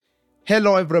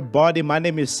Hello, everybody. My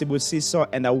name is Sibusiso,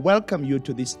 and I welcome you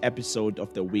to this episode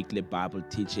of the weekly Bible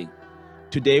teaching.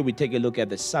 Today, we take a look at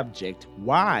the subject,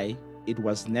 why it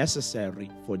was necessary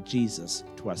for Jesus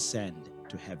to ascend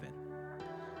to heaven.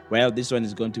 Well, this one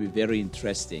is going to be very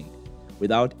interesting.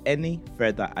 Without any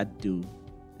further ado,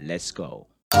 let's go.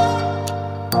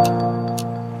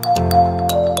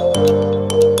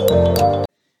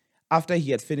 After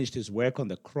he had finished his work on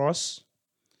the cross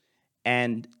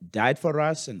and died for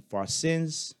us and for our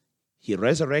sins, he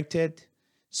resurrected,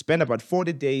 spent about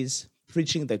 40 days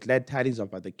preaching the glad tidings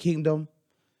about the kingdom,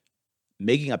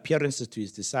 making appearances to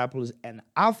his disciples, and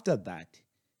after that,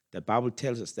 the Bible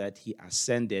tells us that he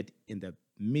ascended in the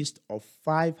midst of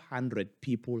 500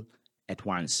 people at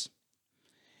once.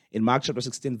 In Mark chapter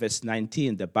 16, verse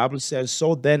 19, the Bible says,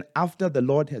 "So then, after the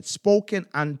Lord had spoken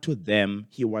unto them,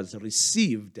 he was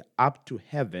received up to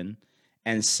heaven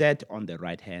and sat on the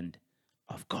right hand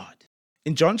of God."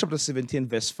 In John chapter 17,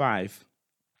 verse 5,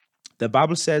 the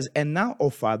Bible says, "And now, O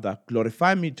Father,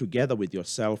 glorify me together with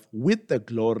yourself with the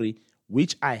glory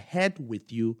which I had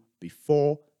with you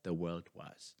before the world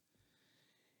was."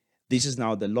 This is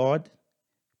now the Lord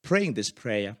praying this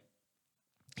prayer.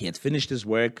 He had finished his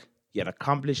work. He had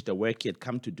accomplished the work he had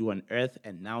come to do on earth,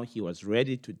 and now he was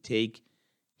ready to take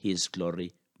his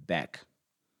glory back.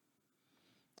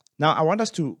 Now, I want us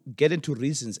to get into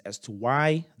reasons as to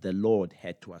why the Lord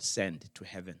had to ascend to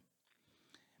heaven.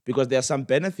 Because there are some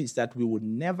benefits that we would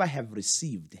never have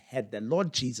received had the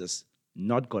Lord Jesus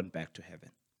not gone back to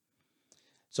heaven.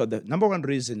 So the number one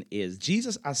reason is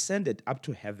Jesus ascended up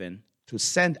to heaven to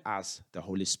send us the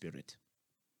Holy Spirit.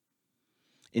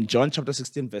 In John chapter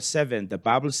 16, verse 7, the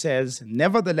Bible says,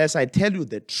 "Nevertheless, I tell you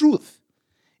the truth.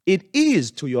 It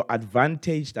is to your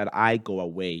advantage that I go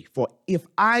away. For if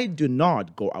I do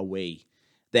not go away,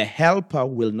 the Helper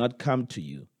will not come to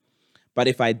you. But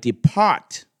if I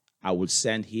depart, I will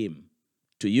send him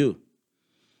to you."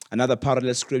 Another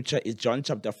parallel scripture is John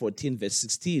chapter 14, verse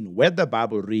 16, where the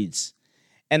Bible reads,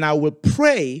 "And I will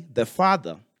pray the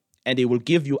Father, and he will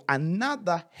give you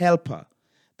another helper,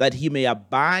 that he may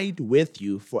abide with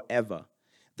you forever,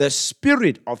 the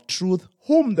Spirit of truth,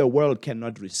 whom the world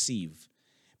cannot receive,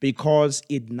 because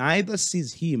it neither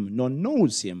sees him nor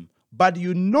knows him, but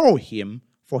you know him,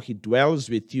 for he dwells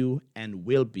with you and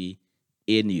will be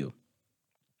in you."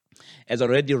 As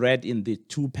already read in the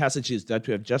two passages that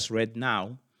we have just read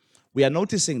now, we are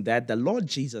noticing that the Lord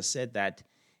Jesus said that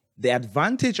the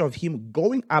advantage of him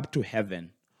going up to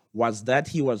heaven was that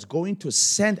he was going to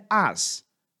send us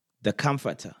the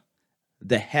Comforter,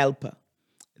 the Helper,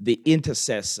 the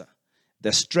Intercessor,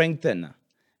 the Strengthener,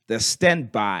 the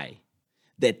Standby,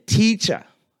 the Teacher,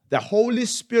 the Holy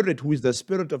Spirit, who is the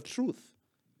Spirit of truth.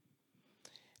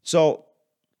 So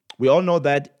we all know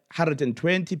that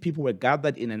 120 people were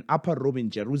gathered in an upper room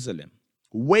in Jerusalem,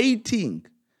 waiting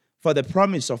for the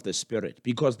promise of the Spirit,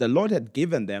 because the Lord had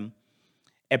given them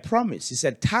a promise. He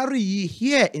said, "Tarry ye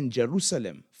here in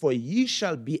Jerusalem, for ye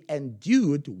shall be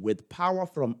endued with power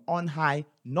from on high,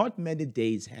 not many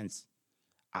days hence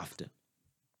after."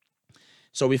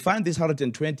 So we find these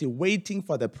 120 waiting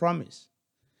for the promise.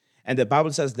 And the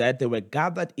Bible says that they were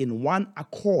gathered in one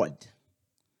accord.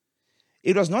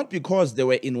 It was not because they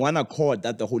were in one accord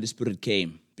that the Holy Spirit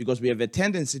came, because we have a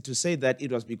tendency to say that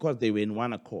it was because they were in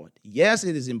one accord. Yes,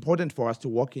 it is important for us to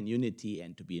walk in unity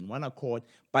and to be in one accord,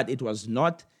 but it was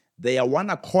not their one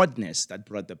accordness that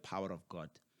brought the power of God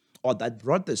or that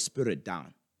brought the Spirit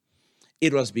down.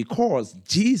 It was because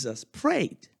Jesus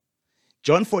prayed.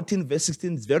 John 14, verse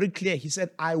 16 is very clear. He said,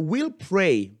 "I will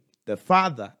pray the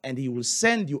Father, and he will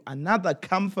send you another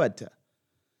Comforter,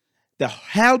 the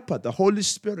Helper, the Holy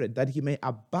Spirit, that he may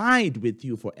abide with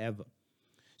you forever."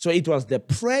 So it was the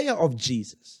prayer of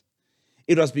Jesus.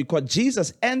 It was because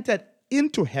Jesus entered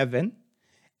into heaven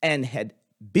and had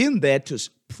been there to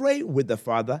pray with the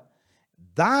Father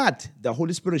that the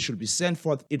Holy Spirit should be sent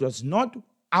forth. It was not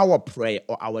our prayer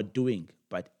or our doing,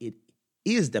 but it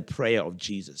is the prayer of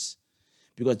Jesus,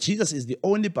 because Jesus is the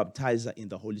only baptizer in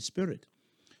the Holy Spirit.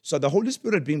 So the Holy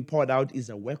Spirit being poured out is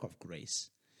a work of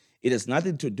grace. It has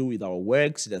nothing to do with our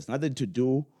works. It has nothing to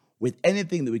do with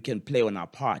anything that we can play on our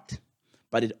part.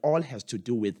 But it all has to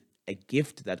do with a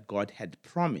gift that God had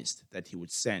promised that he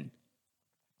would send.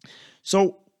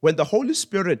 So when the Holy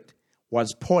Spirit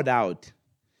was poured out,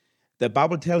 the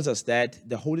Bible tells us that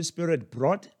the Holy Spirit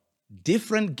brought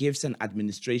different gifts and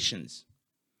administrations.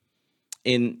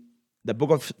 In the book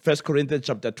of 1 Corinthians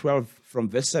chapter 12, from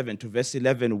verse 7 to verse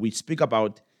 11, we speak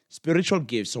about spiritual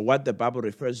gifts, or what the Bible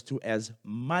refers to as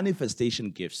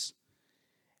manifestation gifts.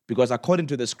 Because according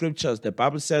to the scriptures, the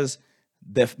Bible says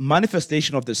the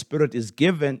manifestation of the Spirit is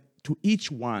given to each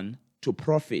one to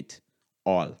profit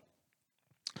all.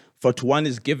 For to one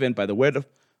is given by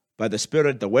the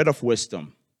Spirit the word of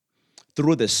wisdom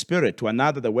through the Spirit, to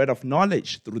another the word of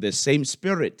knowledge through the same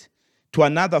Spirit, to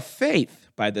another faith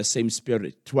by the same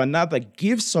Spirit, to another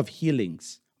gifts of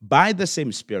healings by the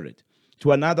same Spirit,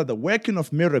 to another the working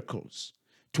of miracles,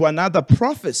 to another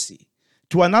prophecy,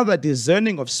 to another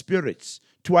discerning of spirits,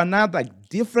 to another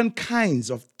different kinds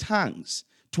of tongues,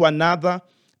 to another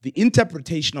the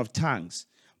interpretation of tongues.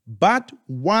 But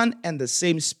one and the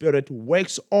same Spirit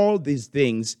works all these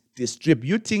things,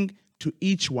 distributing to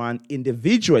each one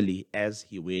individually as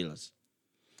he wills.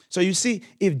 So you see,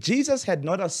 if Jesus had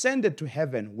not ascended to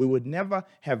heaven, we would never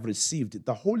have received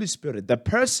the Holy Spirit. The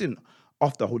person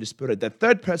of the Holy Spirit, the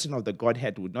third person of the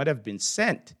Godhead, would not have been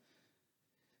sent.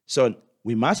 So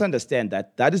we must understand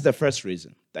that that is the first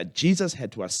reason, that Jesus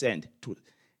had to ascend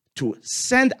to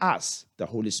send us the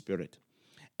Holy Spirit.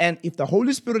 And if the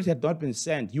Holy Spirit had not been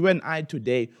sent, you and I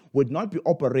today would not be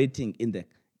operating in the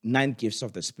 9 gifts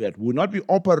of the Spirit, would not be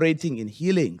operating in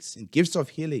healings, in gifts of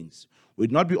healings,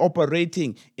 would not be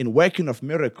operating in working of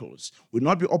miracles, would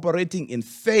not be operating in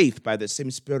faith by the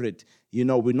same Spirit,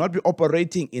 would not be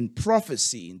operating in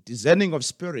prophecy, in discerning of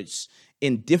spirits,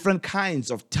 in different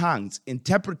kinds of tongues,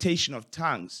 interpretation of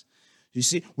tongues. You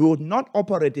see, we would not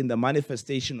operate in the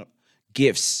manifestation of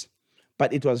gifts,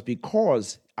 but it was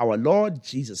because our Lord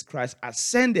Jesus Christ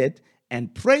ascended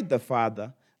and prayed the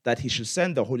Father that he should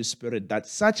send the Holy Spirit, that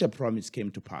such a promise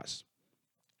came to pass.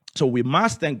 So we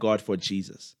must thank God for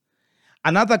Jesus.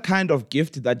 Another kind of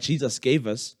gift that Jesus gave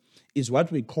us is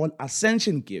what we call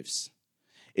ascension gifts.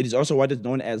 It is also what is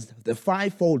known as the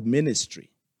fivefold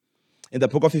ministry. In the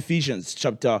book of Ephesians,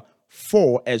 chapter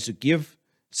 4, as you give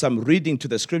some reading to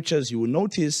the scriptures, you will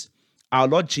notice our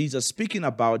Lord Jesus speaking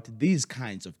about these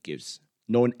kinds of gifts,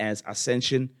 known as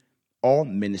ascension or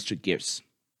ministry gifts.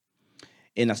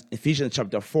 In Ephesians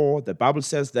chapter 4, the Bible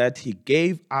says that he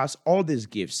gave us all these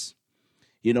gifts.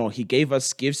 He gave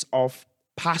us gifts of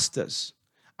pastors,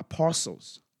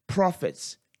 apostles,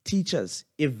 prophets, teachers,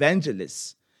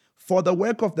 evangelists, for the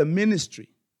work of the ministry,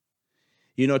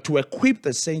 to equip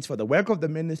the saints for the work of the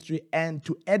ministry and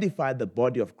to edify the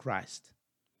body of Christ.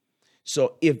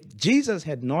 So if Jesus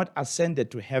had not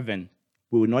ascended to heaven,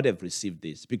 we would not have received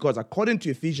this. Because according to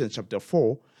Ephesians chapter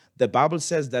 4, the Bible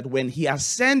says that when he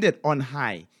ascended on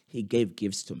high, he gave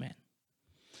gifts to men.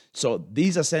 So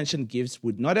these ascension gifts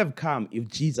would not have come if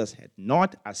Jesus had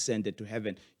not ascended to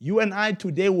heaven. You and I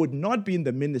today would not be in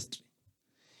the ministry.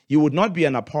 You would not be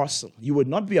an apostle. You would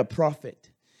not be a prophet.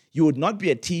 You would not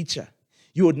be a teacher.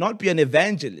 You would not be an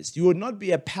evangelist. You would not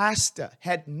be a pastor.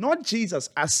 Had not Jesus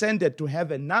ascended to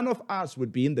heaven, none of us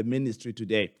would be in the ministry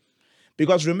today.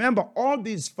 Because remember, all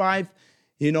these 5,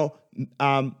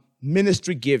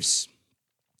 ministry gifts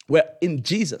were in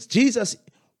Jesus. Jesus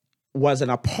was an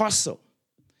apostle.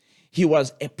 He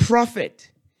was a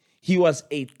prophet. He was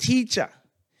a teacher.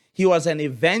 He was an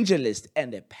evangelist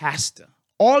and a pastor.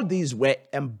 All these were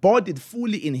embodied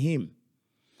fully in him.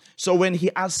 So when he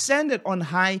ascended on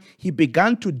high, he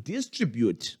began to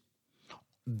distribute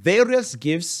various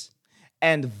gifts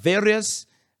and various,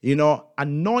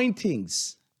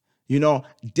 anointings,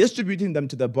 distributing them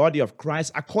to the body of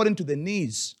Christ according to the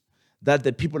needs that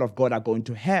the people of God are going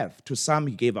to have. To some,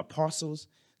 he gave apostles,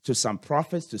 to some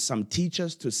prophets, to some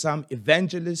teachers, to some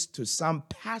evangelists, to some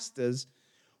pastors,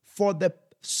 for the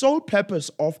sole purpose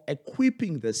of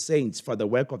equipping the saints for the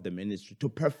work of the ministry, to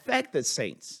perfect the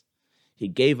saints. He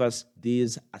gave us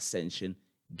these ascension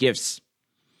gifts.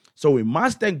 So we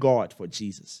must thank God for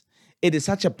Jesus. It is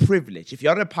such a privilege. If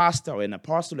you're a pastor or an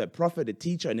apostle, a prophet, a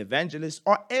teacher, an evangelist,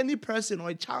 or any person or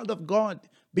a child of God,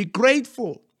 be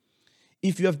grateful.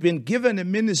 If you have been given a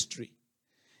ministry,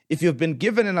 if you've been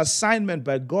given an assignment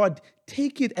by God,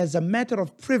 take it as a matter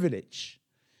of privilege,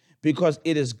 because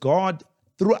it is God,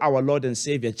 through our Lord and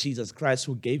Savior, Jesus Christ,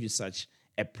 who gave you such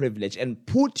a privilege and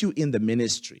put you in the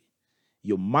ministry.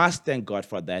 You must thank God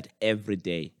for that every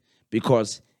day,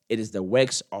 because it is the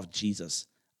works of Jesus'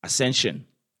 ascension.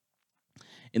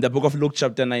 In the book of Luke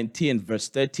chapter 19, verse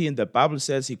 13, the Bible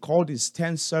says he called his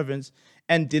 10 servants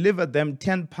and delivered them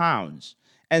 10 pounds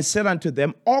and said unto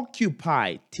them,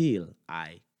 occupy till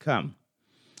I come.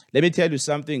 Let me tell you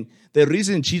something. The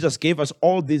reason Jesus gave us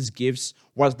all these gifts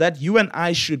was that you and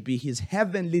I should be his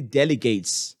heavenly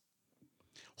delegates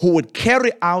who would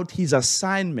carry out his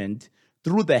assignment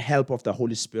through the help of the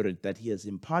Holy Spirit that he has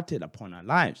imparted upon our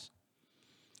lives.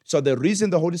 So the reason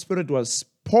the Holy Spirit was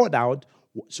poured out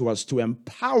was to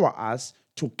empower us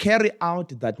to carry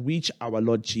out that which our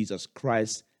Lord Jesus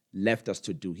Christ left us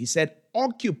to do. He said,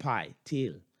 occupy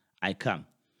till I come.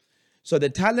 So the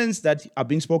talents that are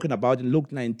being spoken about in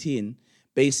Luke 19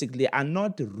 basically are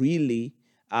not really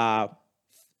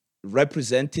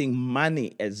representing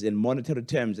money as in monetary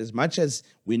terms, as much as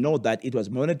we know that it was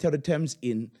monetary terms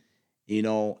in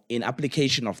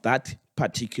application of that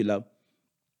particular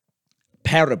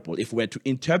parable. If we were to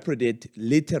interpret it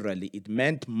literally, it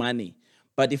meant money.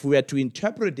 But if we were to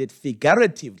interpret it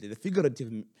figuratively, the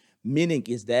figurative meaning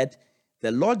is that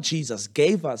the Lord Jesus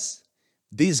gave us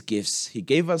these gifts. He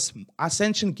gave us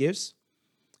ascension gifts.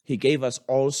 He gave us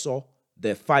also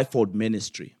the fivefold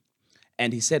ministry.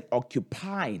 And he said,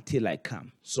 occupy till I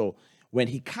come. So when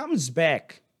he comes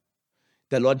back,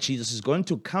 the Lord Jesus is going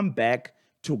to come back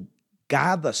to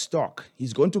gather stock.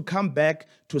 He's going to come back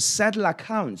to settle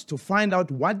accounts, to find out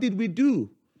what did we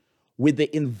do with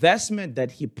the investment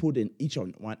that he put in each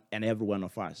and every one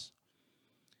of us.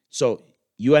 So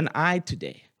you and I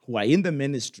today, who are in the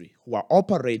ministry, who are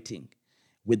operating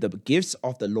with the gifts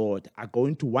of the Lord, are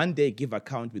going to one day give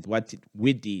account with what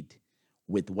we did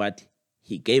with what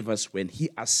he gave us when he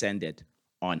ascended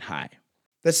on high.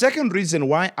 The second reason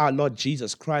why our Lord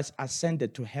Jesus Christ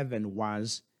ascended to heaven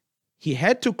was he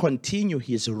had to continue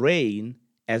his reign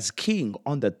as king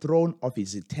on the throne of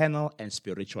his eternal and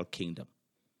spiritual kingdom.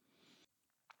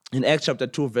 In Acts chapter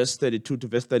 2, verse 32 to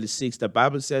verse 36, the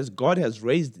Bible says, God has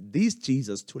raised this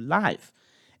Jesus to life,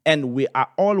 and we are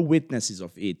all witnesses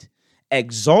of it.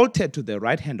 Exalted to the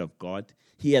right hand of God,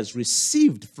 he has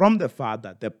received from the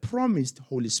Father the promised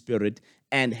Holy Spirit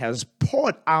and has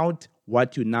poured out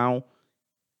what you now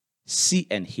see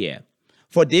and hear.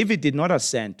 For David did not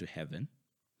ascend to heaven,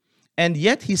 and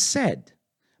yet he said,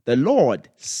 the Lord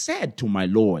said to my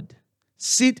Lord,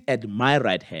 sit at my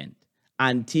right hand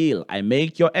until I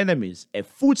make your enemies a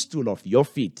footstool of your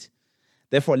feet.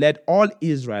 Therefore, let all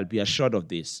Israel be assured of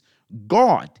this.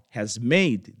 God has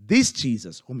made this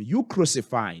Jesus, whom you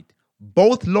crucified,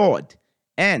 both Lord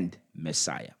and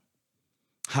Messiah.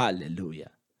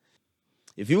 Hallelujah.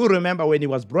 If you remember when he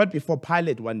was brought before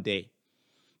Pilate one day,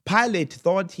 Pilate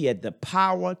thought he had the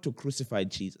power to crucify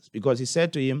Jesus because he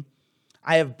said to him,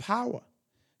 I have power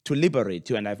to liberate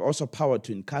you and I have also power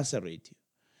to incarcerate you.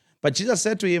 But Jesus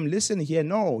said to him, listen here,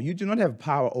 no, you do not have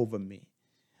power over me.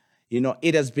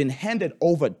 It has been handed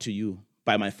over to you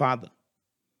by my Father.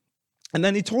 And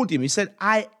then he told him, he said,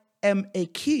 I am a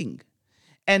king.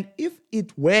 And if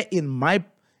it were in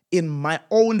my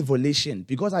own volition,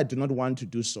 because I do not want to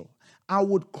do so, I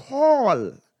would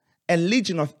call a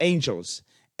legion of angels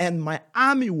and my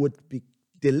army would be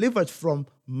delivered from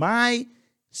my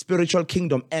spiritual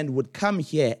kingdom and would come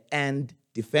here and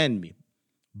defend me.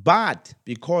 But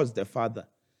because the Father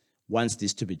wants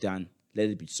this to be done, let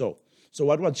it be so. So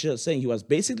what was Jesus saying? He was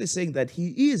basically saying that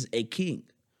he is a king,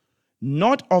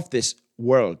 not of this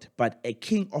world, but a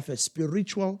king of a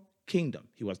spiritual kingdom.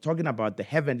 He was talking about the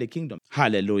heavenly kingdom.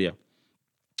 Hallelujah.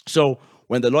 So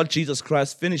when the Lord Jesus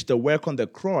Christ finished the work on the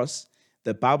cross,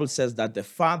 the Bible says that the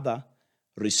Father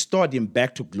restored him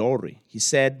back to glory. He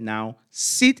said, now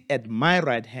sit at my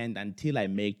right hand until I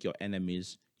make your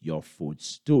enemies your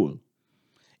footstool.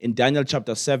 In Daniel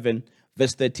chapter 7,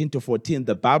 verse 13 to 14,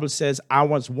 the Bible says, I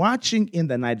was watching in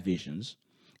the night visions,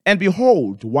 and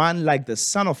behold, one like the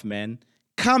Son of Man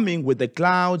coming with the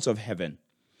clouds of heaven.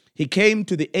 He came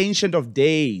to the Ancient of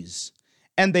Days,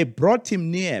 and they brought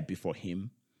him near before him.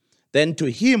 Then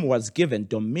to him was given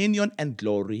dominion and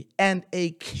glory and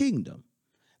a kingdom,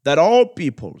 that all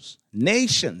peoples,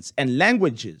 nations, and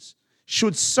languages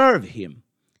should serve him.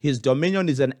 His dominion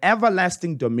is an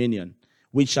everlasting dominion,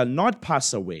 which shall not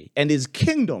pass away, and his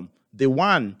kingdom, the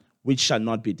one which shall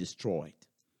not be destroyed.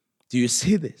 Do you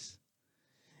see this?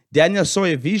 Daniel saw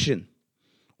a vision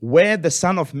where the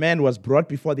Son of Man was brought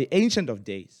before the Ancient of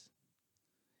Days.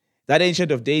 That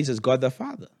Ancient of Days is God the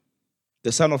Father.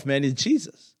 The Son of Man is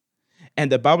Jesus.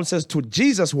 And the Bible says to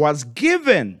Jesus was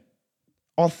given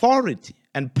authority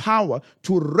and power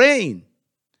to reign.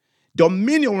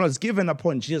 Dominion was given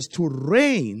upon Jesus to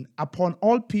reign upon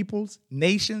all peoples,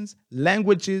 nations,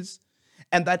 languages,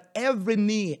 and that every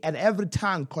knee and every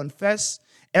tongue confess,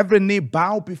 every knee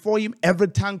bow before him, every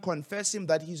tongue confess him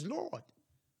that he's Lord.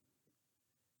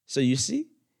 So you see,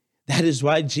 that is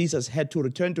why Jesus had to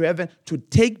return to heaven to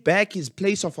take back his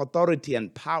place of authority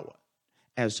and power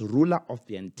as ruler of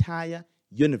the entire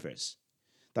universe.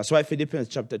 That's why Philippians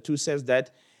chapter 2 says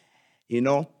that,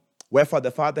 wherefore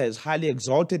the Father has highly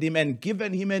exalted him and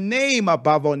given him a name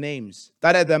above all names,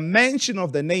 that at the mention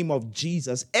of the name of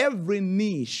Jesus, every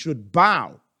knee should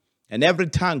bow and every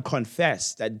tongue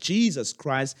confess that Jesus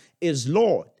Christ is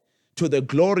Lord, to the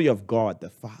glory of God the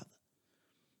Father.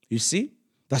 You see,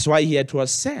 that's why he had to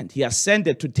ascend. He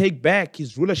ascended to take back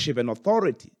his rulership and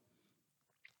authority.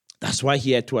 That's why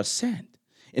he had to ascend.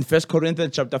 In 1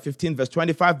 Corinthians chapter 15, verse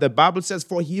 25, the Bible says,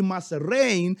 for he must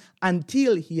reign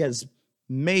until he has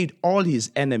made all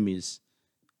his enemies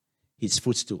his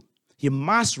footstool. He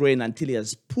must reign until he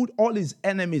has put all his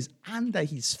enemies under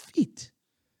his feet.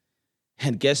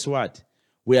 And guess what?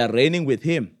 We are reigning with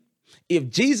him. If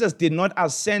Jesus did not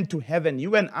ascend to heaven,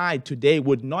 you and I today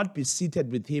would not be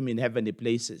seated with him in heavenly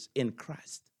places in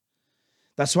Christ.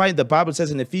 That's why the Bible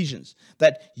says in Ephesians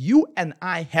that you and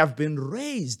I have been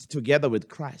raised together with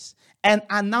Christ and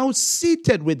are now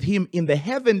seated with him in the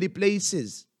heavenly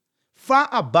places, far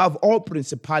above all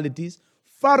principalities,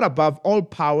 far above all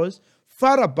powers,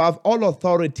 far above all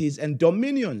authorities and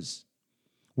dominions.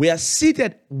 We are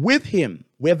seated with him.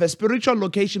 We have a spiritual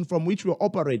location from which we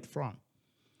operate from.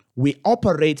 We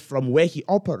operate from where he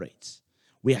operates.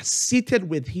 We are seated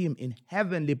with him in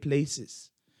heavenly places.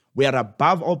 We are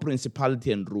above all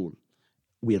principality and rule.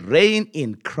 We reign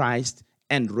in Christ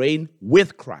and reign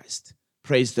with Christ.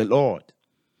 Praise the Lord.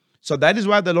 So that is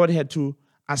why the Lord had to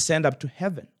ascend up to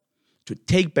heaven, to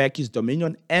take back his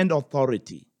dominion and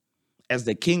authority as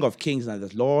the King of Kings and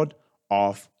the Lord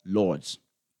of Lords.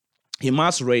 He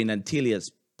must reign until he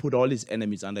has put all his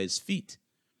enemies under his feet.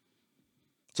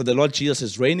 So the Lord Jesus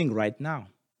is reigning right now.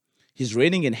 He's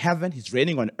reigning in heaven. He's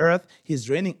reigning on earth. He's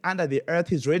reigning under the earth.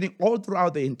 He's reigning all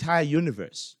throughout the entire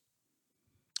universe.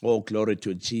 Oh, glory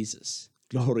to Jesus.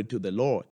 Glory to the Lord.